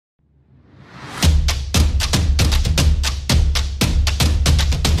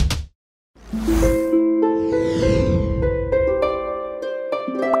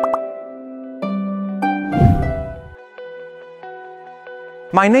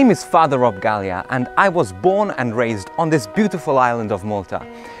My name is Father Rob Galea and I was born and raised on this beautiful island of Malta.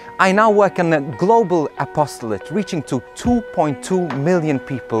 I now work in a global apostolate reaching to 2.2 million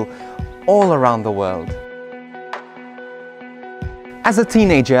people all around the world. As a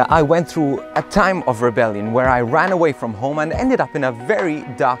teenager, I went through a time of rebellion where I ran away from home and ended up in a very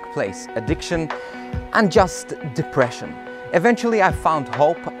dark place, addiction and just depression. Eventually I found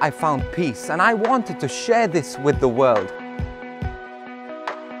hope, I found peace, and I wanted to share this with the world.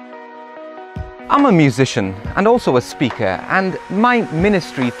 I'm a musician and also a speaker, and my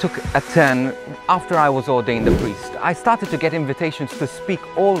ministry took a turn after I was ordained a priest. I started to get invitations to speak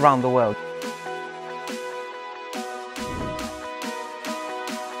all around the world.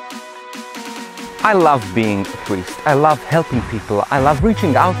 I love being a priest. I love helping people. I love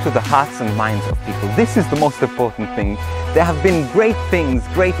reaching out to the hearts and minds of people. This is the most important thing. There have been great things,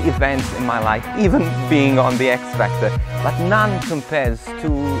 great events in my life, even being on the X Factor, but none compares to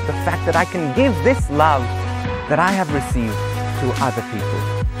the fact that I can give this love that I have received to other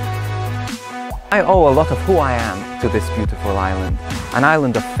people. I owe a lot of who I am to this beautiful island. An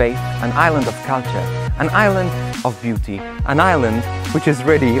island of faith, an island of culture, an island of beauty, an island which is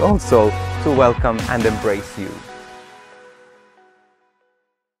ready also to welcome and embrace you.